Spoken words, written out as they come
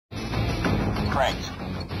strength.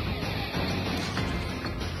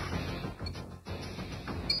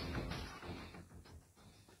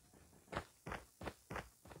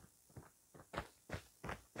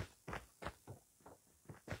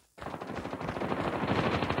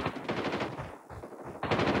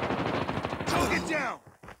 Target down!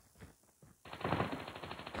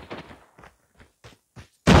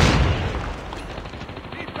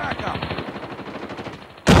 Need backup!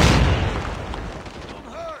 I'm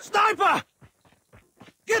hurt! Sniper!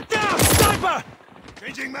 Get down, sniper!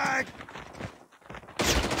 Changing mag!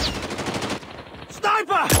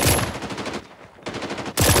 Sniper!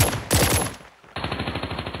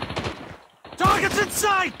 Target's in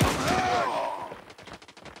sight! I'm hurt!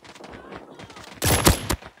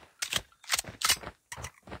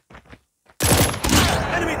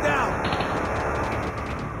 Enemy down!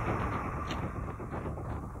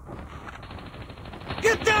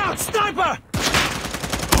 Get down, sniper!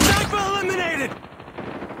 Sniper eliminated!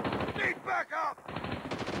 Need backup!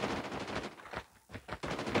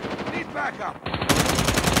 Need backup!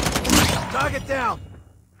 Target down!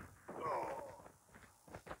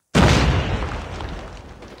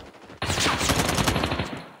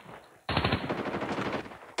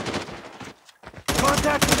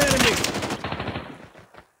 Contact with enemy!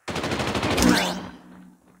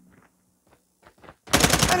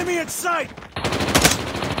 Enemy in sight!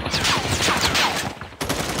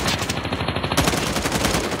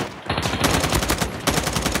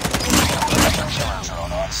 Killer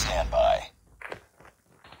drone on standby.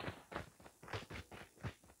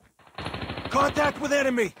 Contact with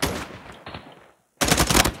enemy!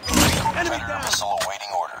 Enemy Predator down! missile awaiting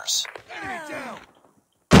orders. Enemy down!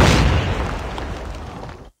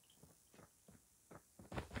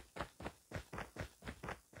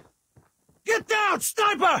 Get down,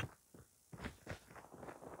 sniper!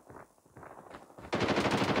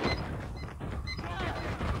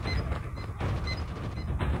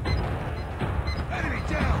 Enemy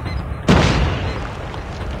down!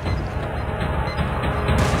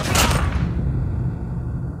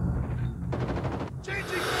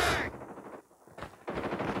 Changing mag!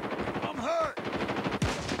 I'm hurt!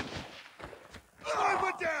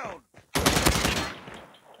 Sniper down!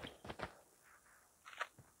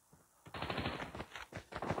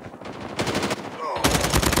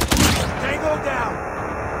 Tango down!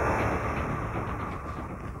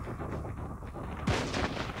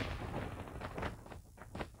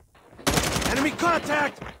 Enemy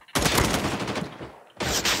contact!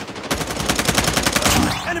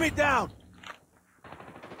 Enemy down!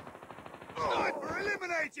 Sniper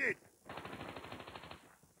eliminated!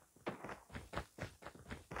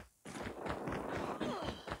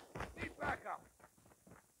 Need backup!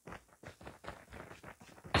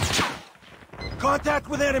 Contact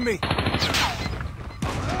with enemy! I'm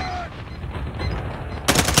hurt!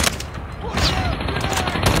 Watch out!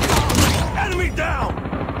 Grenade! Enemy down!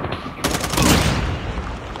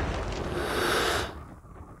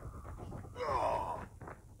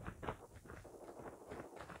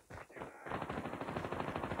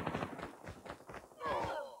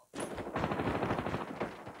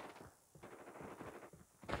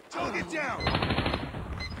 Target down!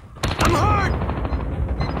 I'm hurt!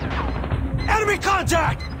 Enemy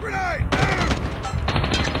contact! Grenade! Down!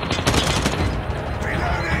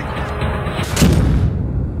 Reloading!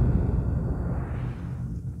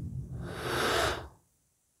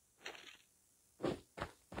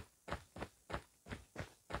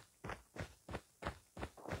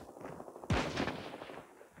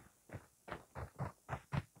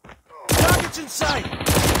 Target's in sight!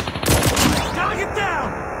 Target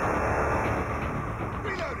down!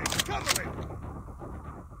 Reloading! Cover me!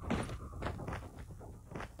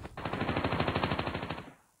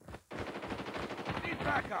 Need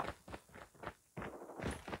backup!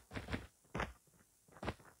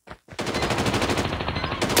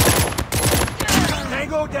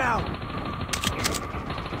 Tango down!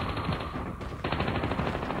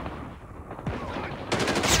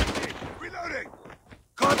 Reloading!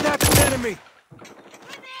 Contact with enemy!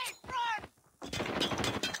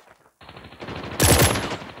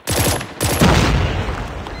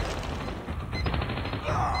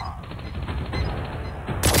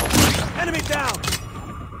 Enemy down!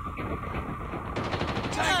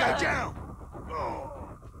 Tango down!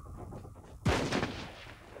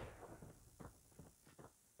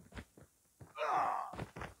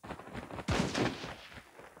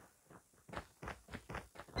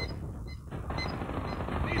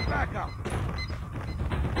 Need backup!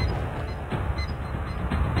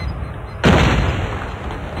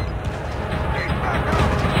 Need backup!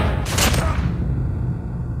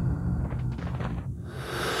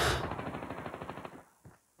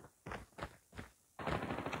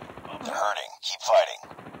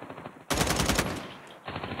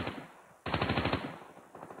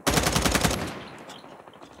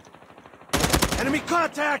 Enemy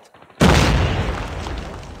contact!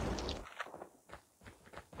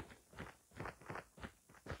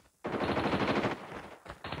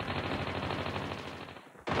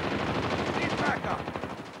 Need backup.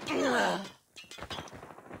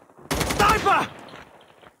 Sniper!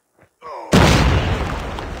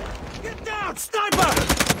 Get down! Sniper!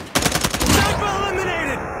 Sniper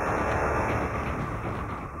eliminated!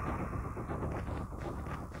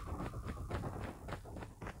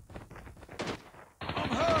 I'm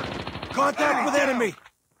hurt. Contact with enemy!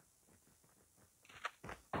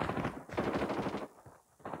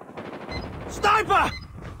 Sniper!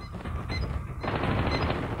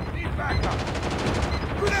 Need backup.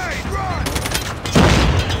 Grenade, run!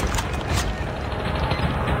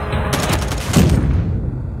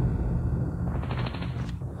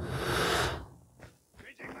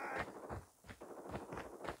 Changing mag.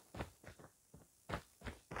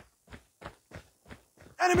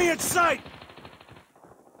 Enemy in sight!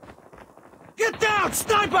 Get down!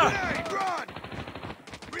 Sniper! Grenade, run!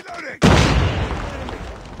 Reloading.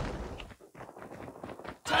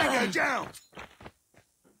 Tango down.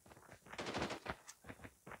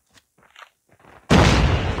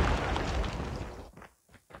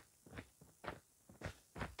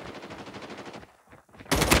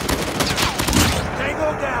 Tango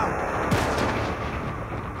down!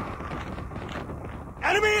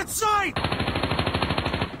 Enemy in sight!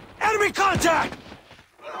 Enemy contact!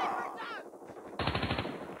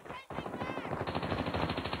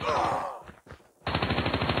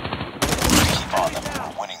 Keep on them.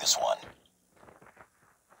 We're winning this one.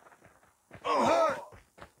 I'm hurt.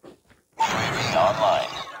 UAV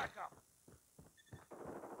online. Backup.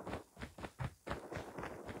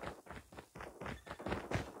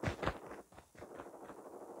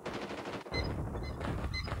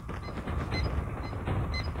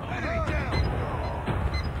 Enemy down.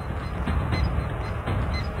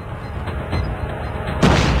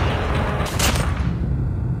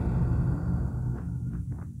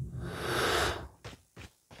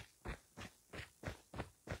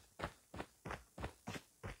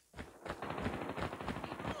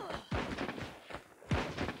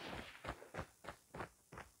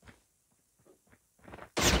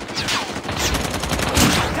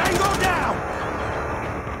 Tango down!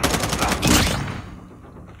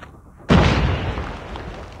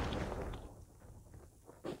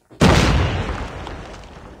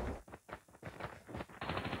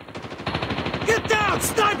 Get down!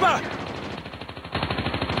 Sniper!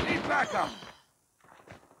 Need backup.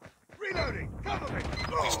 Reloading. Cover me.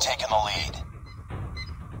 We've taken the lead.